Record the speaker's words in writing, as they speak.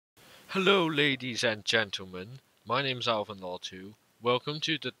Hello ladies and gentlemen, my name is Alvin2. Welcome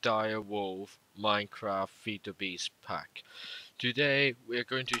to the Direwolf Minecraft Feed the Beast pack. Today we're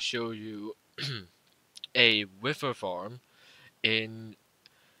going to show you a wither farm in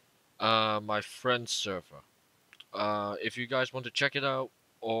my friend's server. If you guys want to check it out,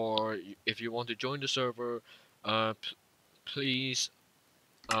 or if you want to join the server, please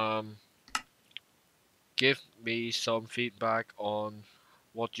give me some feedback on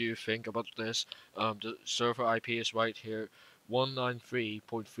what do you think about this. The server IP is right here,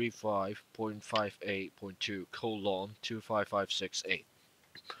 193.35.58.2:25568.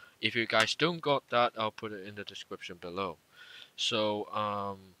 If you guys don't got that, I'll put it in the description below. So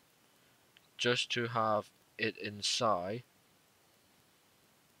just to have it inside,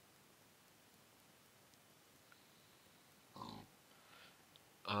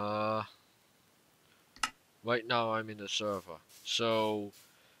 right now I'm in the server, so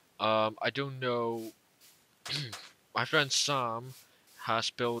I don't know. My friend Sam has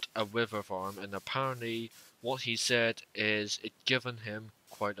built a wither farm, and apparently what he said is it given him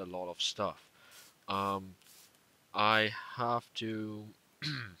quite a lot of stuff. I have to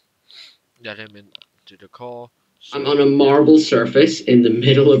let him into the call. So, I'm on a marble surface in the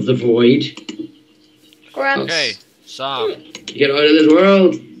middle of the void. Okay, Sam. Get out of this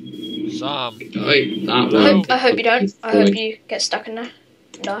world. Sam. I hope you don't. I hope you get stuck in there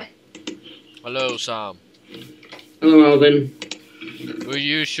and die. Hello, Sam. Hello, Alvin. Will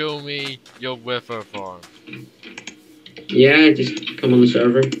you show me your wither farm? Yeah, just come on the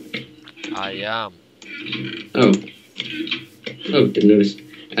server. I am. Oh, didn't notice.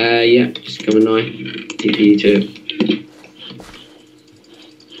 Yeah, just coming now. TP too.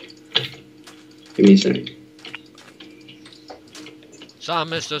 Give me a sec.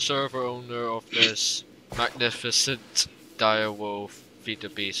 Sam is the server owner of this magnificent Direwolf Feed the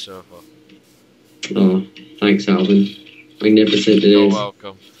Beast server. Oh, thanks, Alvin. Magnificent it is. You're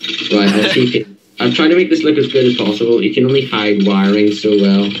welcome. Right, I'll take it. I've tried to make this look as good as possible. You can only hide wiring so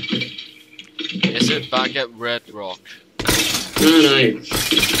well. Is it back at Red Rock? No, it's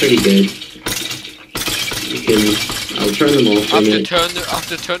pretty good. You can. I'll turn them off. I have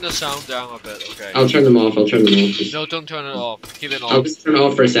to turn the sound down a bit. Okay. I'll turn them off. Just, no, don't turn it off. Keep it on. I'll just turn it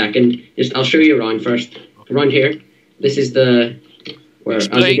off for a second. I'll show you around first. Okay. Around here. This is the.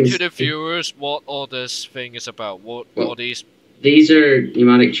 Explain to the viewers what all this thing is about. What are these? These are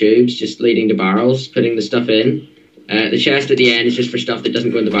pneumatic tubes just leading to barrels, putting the stuff in. The chest at the end is just for stuff that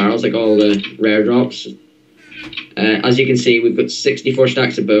doesn't go in the barrels, like all the rare drops. As you can see, we've got 64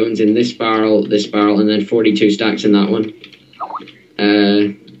 stacks of bones in this barrel, and then 42 stacks in that one.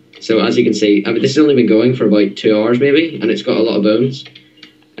 So as you can see, this has only been going for about 2 hours maybe, and it's got a lot of bones.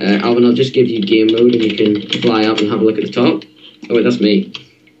 Alvin, I'll just give you game mode and you can fly up and have a look at the top. Oh wait, that's me.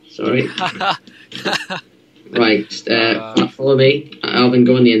 Sorry. Right, follow me. Alvin,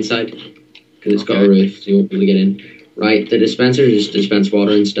 go on the inside, because it's got a roof, so you won't be able to get in. Right, the dispenser just dispense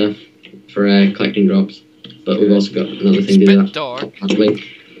water and stuff for collecting drops. But we've also got another thing to do that. Dark. Possibly.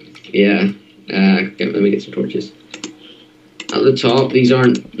 Yeah. Let me get some torches. At the top, these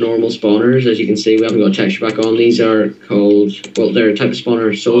aren't normal spawners. As you can see, we haven't got a texture back on. These are called, well, they're a type of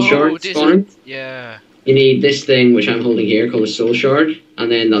spawner, soul shard spawner. Yeah. You need this thing, which I'm holding here, called a soul shard,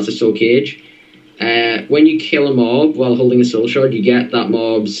 and then that's a soul cage. When you kill a mob while holding a soul shard, you get that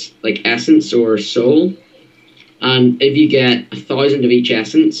mob's like essence or soul. And if you get 1,000 of each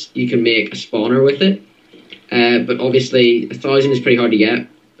essence, you can make a spawner with it. But obviously 1,000 is pretty hard to get,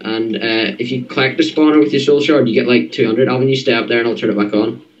 and if you collect a spawner with your soul shard, you get like 200. Alvin, you stay up there and I'll turn it back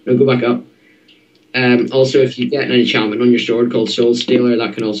on. No, go back up. Also, if you get an enchantment on your sword called Soul Stealer,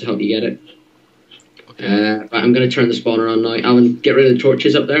 that can also help you get it. Okay. But I'm going to turn the spawner on now. Alvin, get rid of the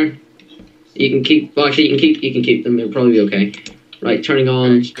torches up there. You can keep. Well, actually, you can keep them. It'll probably be okay. Right, turning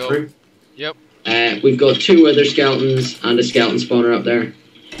on. Go. Yep. We've got 2 wither skeletons and a skeleton spawner up there.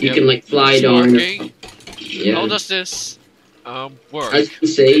 You can like fly down. Yeah. How does this work? As you can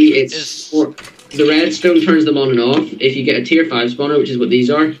see, the redstone turns them on and off. If you get a tier 5 spawner, which is what these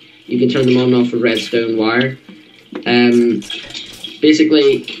are, you can turn them on and off with redstone wire.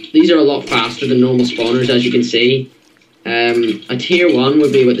 Basically, these are a lot faster than normal spawners, as you can see. A tier 1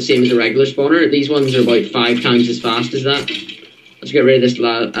 would be about the same as a regular spawner. These ones are about 5 times as fast as that. Let's get rid of this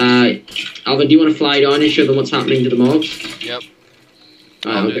lad. Alvin, do you want to fly down and show them what's happening to the mobs? Yep.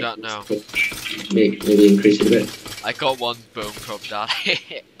 I'll do that now. Maybe increase it a bit. I got 1 bone from that.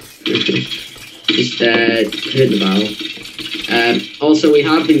 Just hit the barrel. Also, we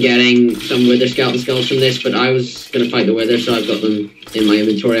have been getting some wither skeleton skulls from this, but I was going to fight the wither, so I've got them in my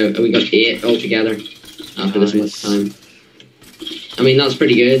inventory. We got 8 altogether after this much time. I mean, that's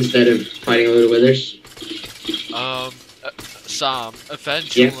pretty good instead of fighting a load of withers. Sam,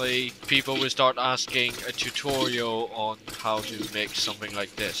 eventually people will start asking a tutorial on how to make something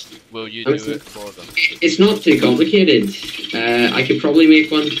like this. Will you do it for them? It's not too complicated. I could probably make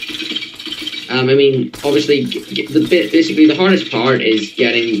one. I mean, obviously, basically the hardest part is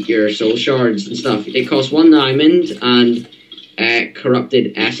getting your soul shards and stuff. It costs 1 diamond and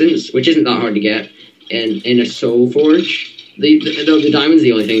corrupted essence, which isn't that hard to get in a soul forge. The diamond's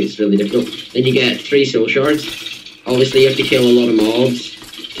the only thing that's really difficult. Then you get 3 soul shards. Obviously, you have to kill a lot of mobs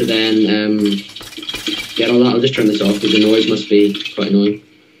to then get all that. I'll just turn this off because the noise must be quite annoying.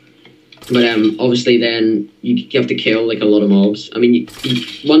 But obviously, then you have to kill like a lot of mobs. I mean,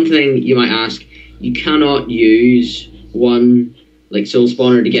 one thing you might ask, you cannot use one like soul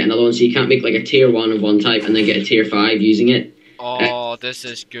spawner to get another one. So you can't make like a tier 1 of one type and then get a tier 5 using it. Oh, this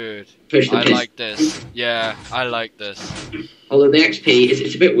is good. I like this. Yeah, I like this. Although the XP,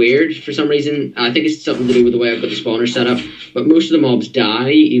 it's a bit weird for some reason. I think it's something to do with the way I've got the spawner set up. But most of the mobs die,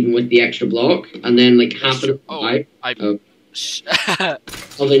 even with the extra block. And then like half of them die.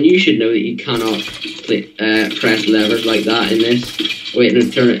 Well, then you should know that you cannot press levers like that in this. Wait, no,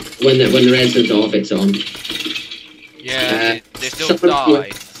 turn it. When the redstone's off, it's on. Yeah, they still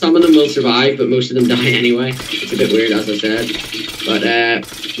die. Some of them will survive, but most of them die anyway. It's a bit weird, as I said. But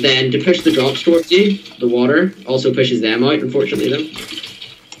then to push the drops towards you, the water also pushes them out, unfortunately, though.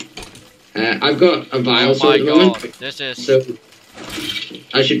 I've got a vial sword at the moment. This is... So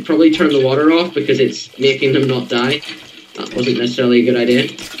I should probably turn the water off because it's making them not die. That wasn't necessarily a good idea.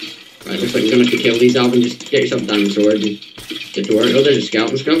 Right, looks like I'm going to have to kill these, Alvin. Just get yourself a diamond sword and get to work. Oh, there's a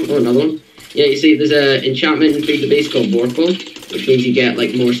skeleton skull. Oh, another one. Yeah, you see, there's an enchantment in Feed the Beast called Vorpal, which means you get,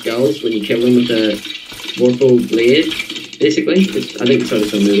 like, more skulls when you kill them with a Vorpal blade, basically. I think it's out of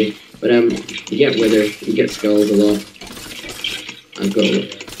some movie. But, you get wither, you get skulls a lot. I've got,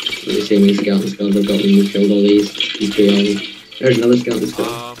 let me see how many skeleton skulls I've got when we've killed all these 3 of them. There's another skeleton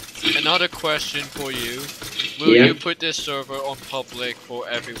skull. Another question for you. Will you put this server on public for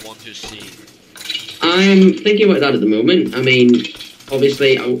everyone to see? I'm thinking about that at the moment. I mean,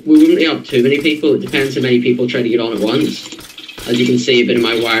 obviously, we wouldn't have too many people. It depends how many people try to get on at once. As you can see, a bit of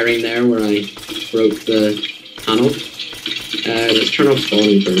my wiring there where I broke the panel. Let's turn off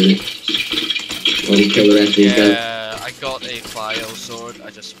spawning for a minute while we kill the rest of these guys. Yeah, I got a file sword. I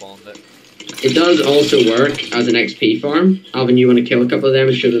just spawned it. It does also work as an XP farm. Alvin, you want to kill a couple of them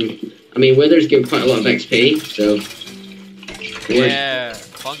and show them... I mean, withers give quite a lot of XP, so... Yeah,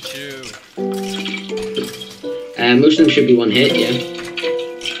 punch you. Most of them should be one hit, yeah.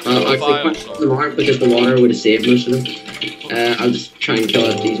 Well, actually, quite the mark because the water would have saved most of them. I'll just try and kill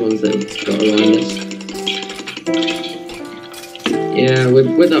out these ones that have got around us. Yeah,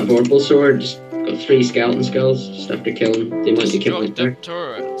 with that Vorpal sword, just got 3 skeleton skulls just after killing. They might be killing there.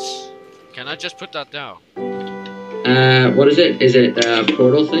 Turrets. Can I just put that down? What is it? Is it a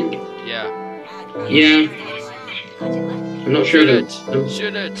portal thing? Yeah. Yeah. I'm not sure.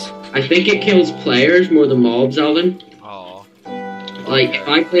 Shoot it. I think it kills players more than mobs, Alvin. Oh. Like, if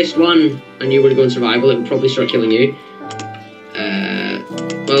I placed one and you were to go in survival, it would probably start killing you.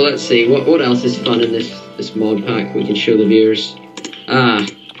 Well, let's see. What else is fun in this mod pack we can show the viewers? I'm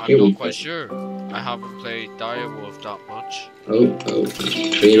not quite sure. I haven't played Direwolf that much.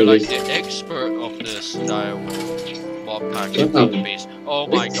 You're like the expert of this Direwolf mod pack. Oh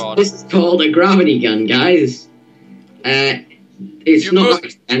my god. This is called a gravity gun, guys. It's not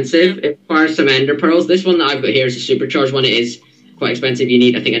expensive. It requires some ender pearls. This one that I've got here is a supercharged one. It is quite expensive. You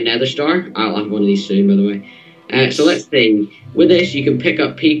need, I think, a nether star. I'll have one of these soon, by the way. So let's see. With this, you can pick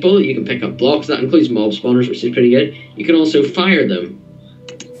up people. You can pick up blocks. That includes mob spawners, which is pretty good. You can also fire them.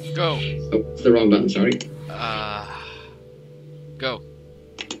 Go. Oh, it's the wrong button, sorry. Go.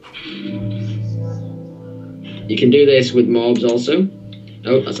 You can do this with mobs also.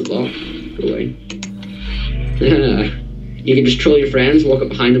 Oh, that's a block. Go away. You can just troll your friends, walk up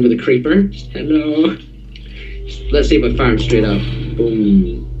behind them with a creeper. Just, hello. Let's see if I fire him straight up.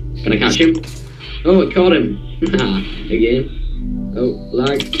 Boom. Can I catch him? Oh, it caught him. Again. Oh,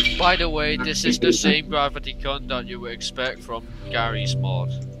 lag. By the way, this is the same gravity gun that you would expect from Gary's mod.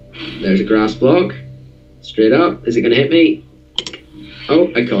 There's a grass block. Straight up. Is it going to hit me?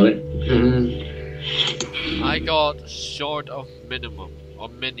 Oh, I caught it. I got short of minimum. Or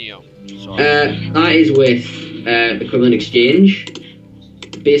minium. Sorry. That is with equivalent exchange.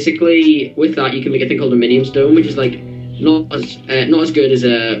 Basically, with that you can make a thing called a minium stone, which is like not as good as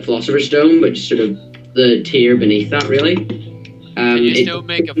a philosopher's stone, but just sort of the tier beneath that, really. Can you still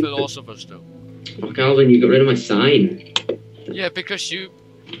make a philosopher's stone? Oh, Calvin, you got rid of my sign. Yeah, because you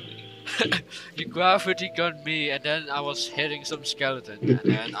You gravity gunned me, and then I was hitting some skeleton, and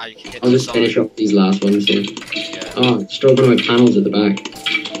then I hit I'll the just sun. finish off these last ones here. Yeah. Oh, just open my panels at the back.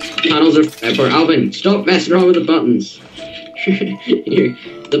 Panels are for Alvin. Stop messing around with the buttons.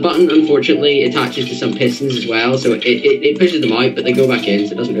 The button, unfortunately, attaches to some pistons as well, so it pushes them out, but they go back in,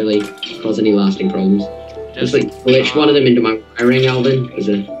 so it doesn't really cause any lasting problems. Just like glitched one of them into my wiring, Alvin, because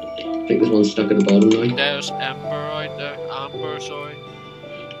I think there's one stuck at the bottom now. There's Ember right there. Amber, sorry.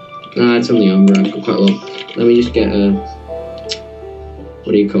 Nah, it's only Amber. I've got quite a lot. Let me just get a...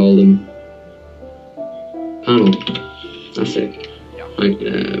 What do you call them? Panel. That's it. Yeah. Right,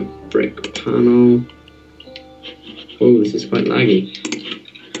 brick panel. Oh, this is quite laggy.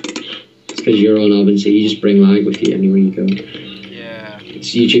 It's because you're on Alvin, so you just bring lag with you anywhere you go. Yeah.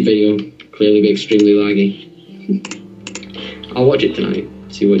 This YouTube video clearly be extremely laggy. I'll watch it tonight.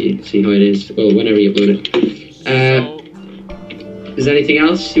 See how it is. Well, whenever you upload it. Is there anything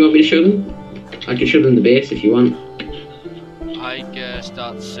else you want me to show them? I can show them the base if you want. I guess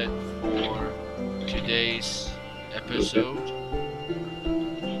that's it for today's episode.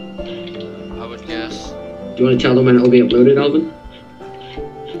 I would guess. Do you want to tell them when it'll be uploaded, Alvin?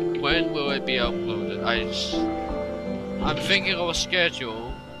 When will it be uploaded? I'm thinking of a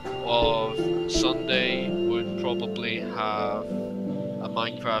schedule of Sunday would probably have a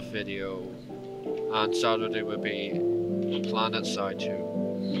Minecraft video, and Saturday would be Planet Side 2.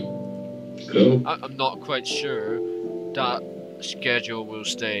 Cool. I'm not quite sure that schedule will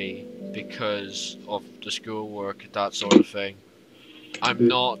stay because of the schoolwork, that sort of thing. I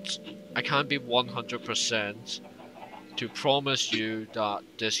can't be 100% to promise you that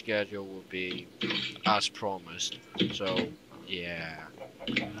this schedule will be as promised. So, yeah.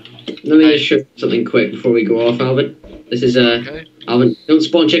 Let me just show you something quick before we go off, Alvin. This is, Okay. Alvin, don't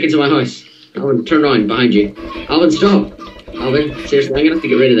spawn chickens in my house. Alvin, turn around behind you. Alvin, stop! Alvin, seriously, I'm gonna have to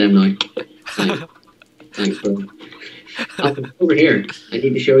get rid of them now. Thanks, bro. Alvin, over here. I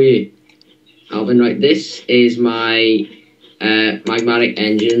need to show you. Alvin, right, this is my magmatic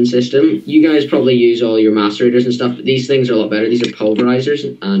engine system. You guys probably use all your macerators and stuff, but these things are a lot better. These are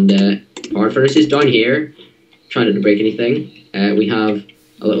pulverizers and power furnaces. Down here, trying not to break anything, we have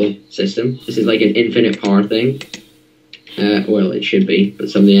a little system. This is like an infinite power thing. Well, it should be, but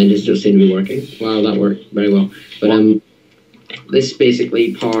some of the engines don't seem to be working. Wow, that worked very well. But this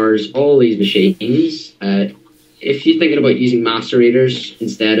basically powers all these machines. If you're thinking about using macerators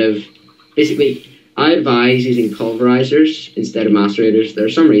instead of... Basically, I advise using pulverizers instead of macerators. There are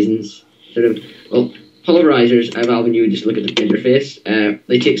some reasons. Pulverizers, Alvin, you would just look at the interface.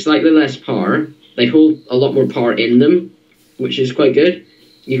 They take slightly less power. They hold a lot more power in them, which is quite good.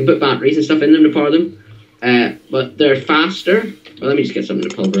 You can put batteries and stuff in them to power them. But they're faster. Well, let me just get something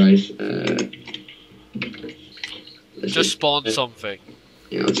to pulverize. Just spawn something.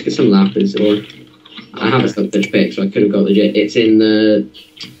 Yeah, let's get some lapis, or... I have a fish pick, so I could have got legit. It's in the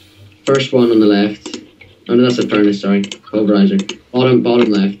first one on the left. Oh no, that's a furnace, sorry. Pulverizer.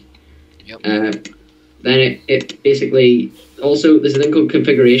 Bottom left. Yep. Then it basically... Also, there's a thing called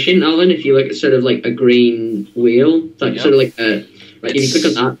configuration, Alvin. If you look at sort of like a green wheel, it's like sort of like a... Right, if you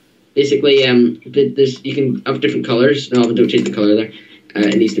click on that, basically, you can have different colours. No, Alvin, don't change the colour there.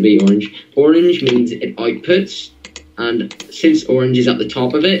 It needs to be orange. Orange means it outputs, and since orange is at the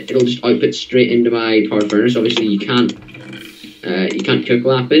top of it, it'll just output straight into my power furnace. Obviously, you can't cook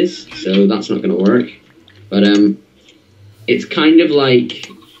lapis, so that's not going to work. But it's kind of like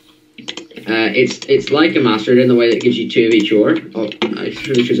it's like a macerator in the way that it gives you 2 of each ore. Oh, I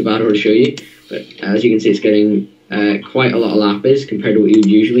really chose a bad ore to show you, but as you can see, it's getting quite a lot of lapis compared to what you would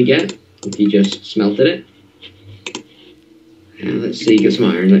usually get if you just smelted it. Let's see, get some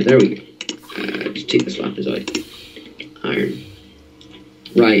iron. Right, there we go. Just take this lapis out. Iron.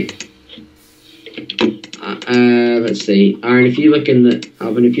 Right. Let's see. Iron. If you look in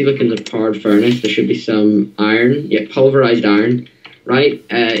the powered furnace, there should be some iron. Yeah, pulverized iron. Right.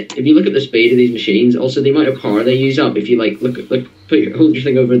 If you look at the speed of these machines, also the amount of power they use up. If you like, hold your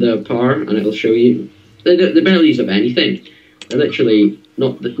thing over the power, and it'll show you. They barely use up anything. They're literally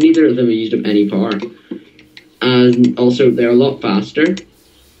not. Neither of them have used up any power. And also, they're a lot faster.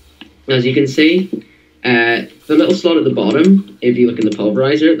 As you can see, the little slot at the bottom, if you look in the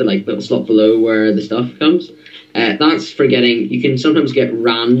pulverizer, the little slot below where the stuff comes, that's for getting... You can sometimes get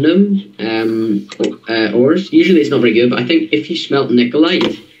random ores. Usually it's not very good, but I think if you smelt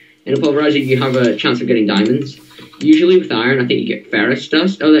nickelite in a pulverizer, you have a chance of getting diamonds. Usually with iron, I think you get ferrous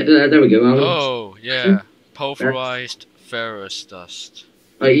dust. Oh, there we go. Oh, yeah. Pulverized ferrous dust.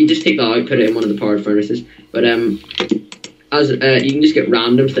 You just take that out, put it in one of the powered furnaces. But you can just get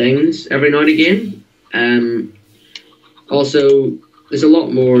random things every now and again. Also, there's a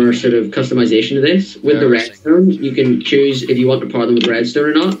lot more sort of customization to this. With the redstone, you can choose if you want to power them with redstone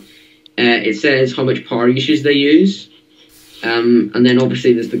or not. It says how much power usage they use. And then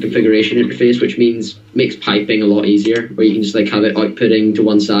obviously there's the configuration interface, which makes piping a lot easier, where you can just like have it outputting to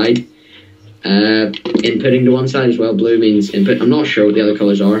one side. Inputting to one side as well. Blue means input. I'm not sure what the other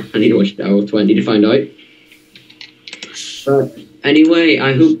colours are. I need to watch Direwolf20 to find out. But anyway,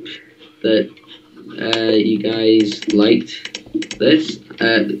 I hope that you guys liked this.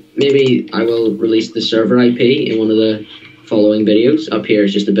 Maybe I will release the server IP in one of the following videos. Up here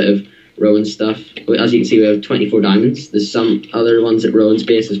is just a bit of Rowan stuff. As you can see, we have 24 diamonds. There's some other ones at Rowan's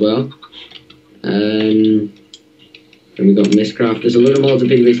base as well. And we've got Mistcraft. There's a load of mods in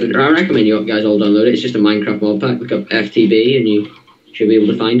FTB. I recommend you guys all download it. It's just a Minecraft mod pack. Look up FTB and you should be able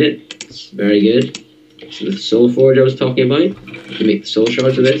to find it. It's very good. So the Soul Forge I was talking about. You can make the soul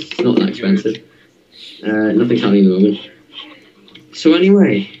shards with this. It's not that expensive. Nothing's happening at the moment. So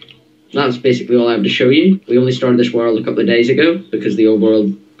anyway, that's basically all I have to show you. We only started this world a couple of days ago because the old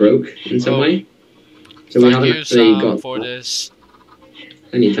world broke in some way. So we haven't actually got for this.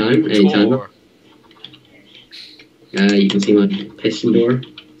 Anytime. You can see my piston door.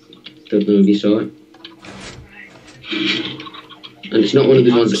 Don't know if you saw it. And it's not one of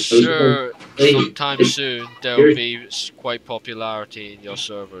the ones that sure sometime soon there will be quite popularity in your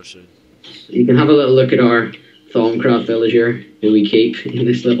server soon. You can have a little look at our Thaumcraft villager who we keep in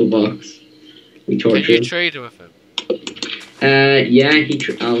this little box. We torture Can you trade with him? Yeah,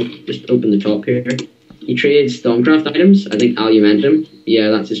 I'll just open the top here. He trades Thaumcraft items. I think Alumentum. Yeah,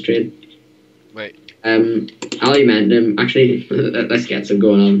 that's his trade. Wait. Alumentum. Actually, let's get some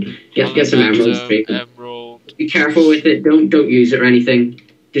going on. Get some emeralds. Emerald. Be careful with it. Don't use it or anything.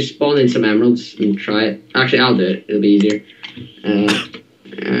 Just spawn in some emeralds and try it. Actually, I'll do it. It'll be easier.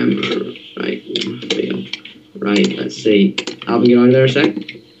 Right. Let's see. Alvin, get out of there a sec.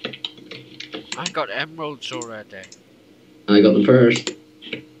 I got emeralds already. I got them first.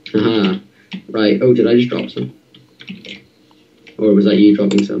 Haha. Right. Oh, did I just drop some? Or was that you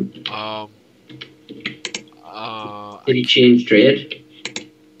dropping some? Did he change trade?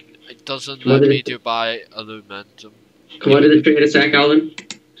 It doesn't let me to buy alumentum. Come out of the trade a sec, Alvin.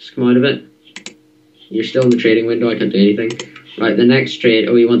 Just come out of it. You're still in the trading window. I can't do anything. Right, the next trade.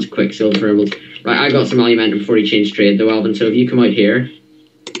 Oh, he wants Quicksilver for emeralds. Right, I got some alumentum before he changed trade, though, Alvin. So if you come out here,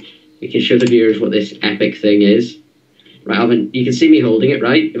 we can show the viewers what this epic thing is. Right, Alvin, you can see me holding it,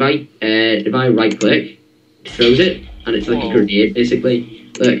 right? If I right click, it throws it, and it's like a grenade, basically.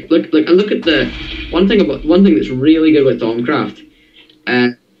 Look, and look at the one thing that's really good with Thaumcraft.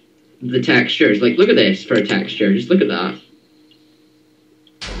 The textures. Like, look at this for a texture. Just look at that.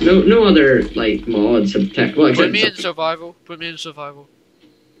 No other like mods have tech. Well, Put me in survival.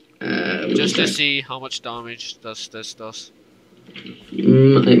 Just to see how much damage this does.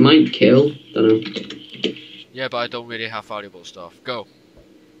 It might kill. Don't know. Yeah, but I don't really have valuable stuff. Go.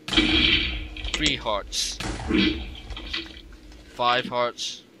 3 hearts. 5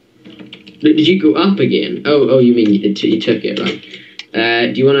 hearts. Did you go up again? Oh, you mean you took it, right?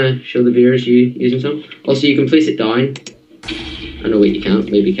 Do you want to show the viewers you using some? Also, you can place it down. Oh no, wait, you can't.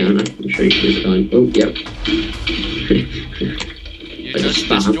 Maybe you can. I'm sure you can place it down. Oh, yep. You just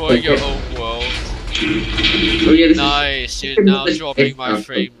destroyed your own world. Oh yeah, nice. You're now dropping my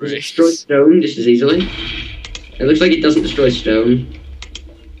frame rate. Destroy stone just as easily. It looks like it doesn't destroy stone.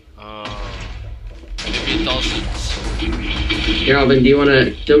 Maybe it doesn't. Here, Alvin, do you want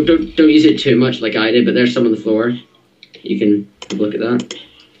to... Don't use it too much like I did, but there's some on the floor. You can have a look at that.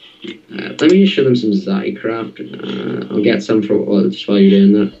 Let me just show them some Zycraft. I'll get some for just while you're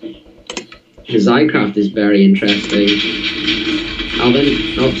doing that. The Zycraft is very interesting.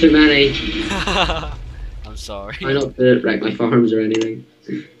 Alvin, not too many. I'm sorry. Try not to wreck my farms or anything.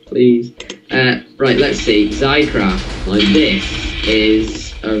 Please. Right, let's see. Zycraft. Now this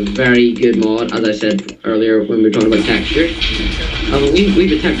is a very good mod, as I said earlier when we were talking about texture.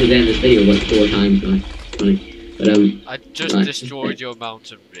 We've attempted to end this video like 4 times now. Funny. But, I just destroyed your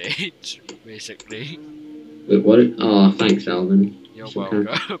mountain range, basically. Wait, what? Oh, thanks, Alvin. You're welcome.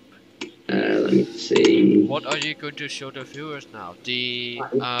 Let me see. What are you going to show the viewers now? The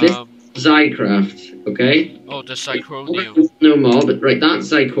this Zycraft, okay? Oh, the Zycorium. No more, but right, that's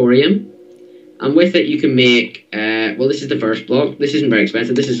Zycorium. And with it you can make, well, this is the first block. This isn't very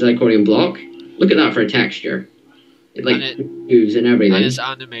expensive. This is a Zycorium block. Look at that for a texture. It like moves and everything. And it's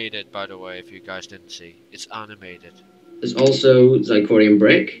animated, by the way, if you guys didn't see. It's animated. There's also Zycorium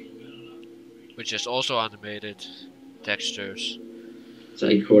brick, which is also animated textures.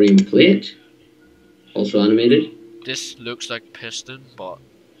 Zycorium plate, also animated. This looks like piston, but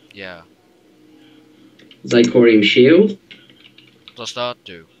yeah. Zycorium shield. does that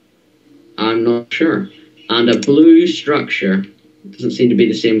do? I'm not sure. And a blue structure. Doesn't seem to be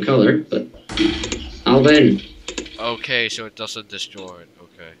the same color, but Alvin. Okay, so it doesn't destroy it.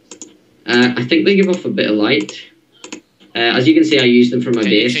 Okay. I think they give off a bit of light. As you can see, I use them for my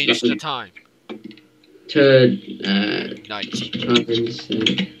Can base. you change the time? To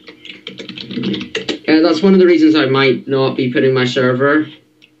 19. That's one of the reasons I might not be putting my server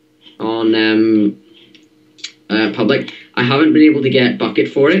on public. I haven't been able to get bucket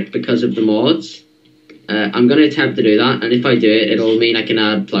for it because of the mods. I'm going to attempt to do that, and if I do it, it'll mean I can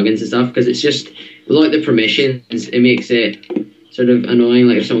add plugins and stuff, because it's just, without the permissions, it makes it sort of annoying,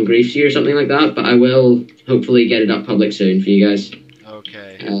 like if someone griefs you or something like that, but I will hopefully get it up public soon for you guys.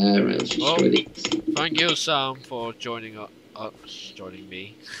 Okay. Right, let's destroy these. Thank you, Sam, for joining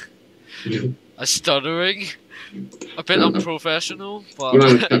me. Stuttering. A bit unprofessional, but... You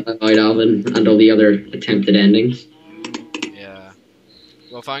might have cut that out, Alvin, and all the other attempted endings. Yeah.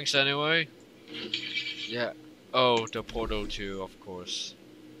 Well, thanks anyway. Yeah. Oh, the portal too, of course.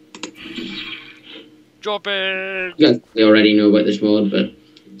 Drop it! You guys already know about this mod, but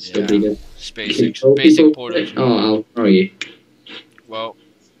it's still pretty good. Basic portal. Oh, Al, where are you? Well...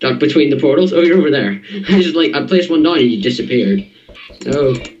 Stuck between the portals? Oh, you're over there. I placed one down and you disappeared.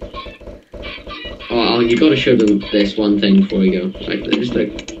 Oh. Oh, Al, you gotta show them this one thing before we go. Like, just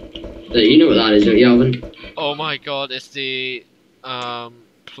like... You know what that is, don't you, Alvin? Oh my god, it's the... a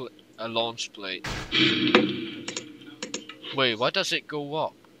launch plate. Wait, why does it go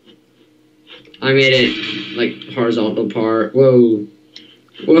up? I made it, like, horizontal part. Whoa.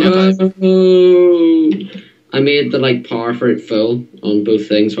 Whoa! Yeah, I made the, like, power for it full on both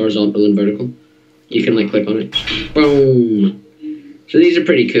things, horizontal and vertical. You can, like, click on it. Boom! So these are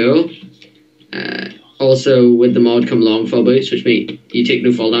pretty cool. Also, with the mod come long fall boots, which make you take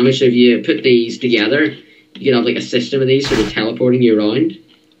no fall damage. So if you put these together, you can have, like, a system of these sort of teleporting you around.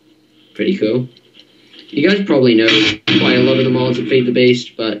 Pretty cool. You guys probably know quite a lot of the mods that feed the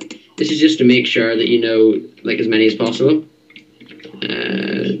beast, but this is just to make sure that you know, like, as many as possible.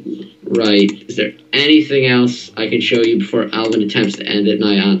 Right. Is there anything else I can show you before Alvin attempts to end it and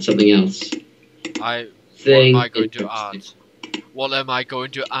I add something else? What am I going to add? What am I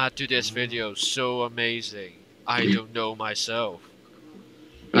going to add to this video? So amazing. I don't know myself.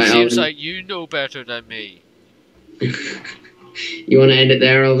 Right, Seems Alvin. like you know better than me. You want to end it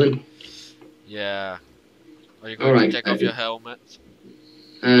there, Alvin? Yeah. Are you going to take off your helmet?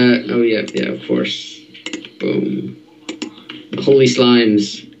 Oh yeah, of course. Boom. Holy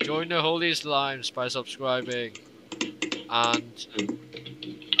slimes. Join the Holy Slimes by subscribing. And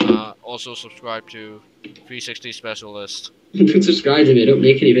also subscribe to 360 Specialist. Don't subscribe to me, I don't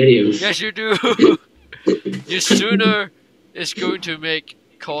make any videos. Yes, you do! You sooner is going to make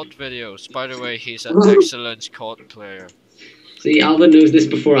COD videos. By the way, he's an excellent COD player. See, Alvin knows this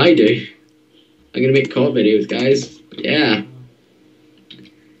before I do. I'm gonna make COD videos, guys. Yeah.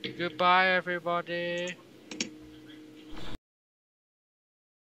 Goodbye, everybody.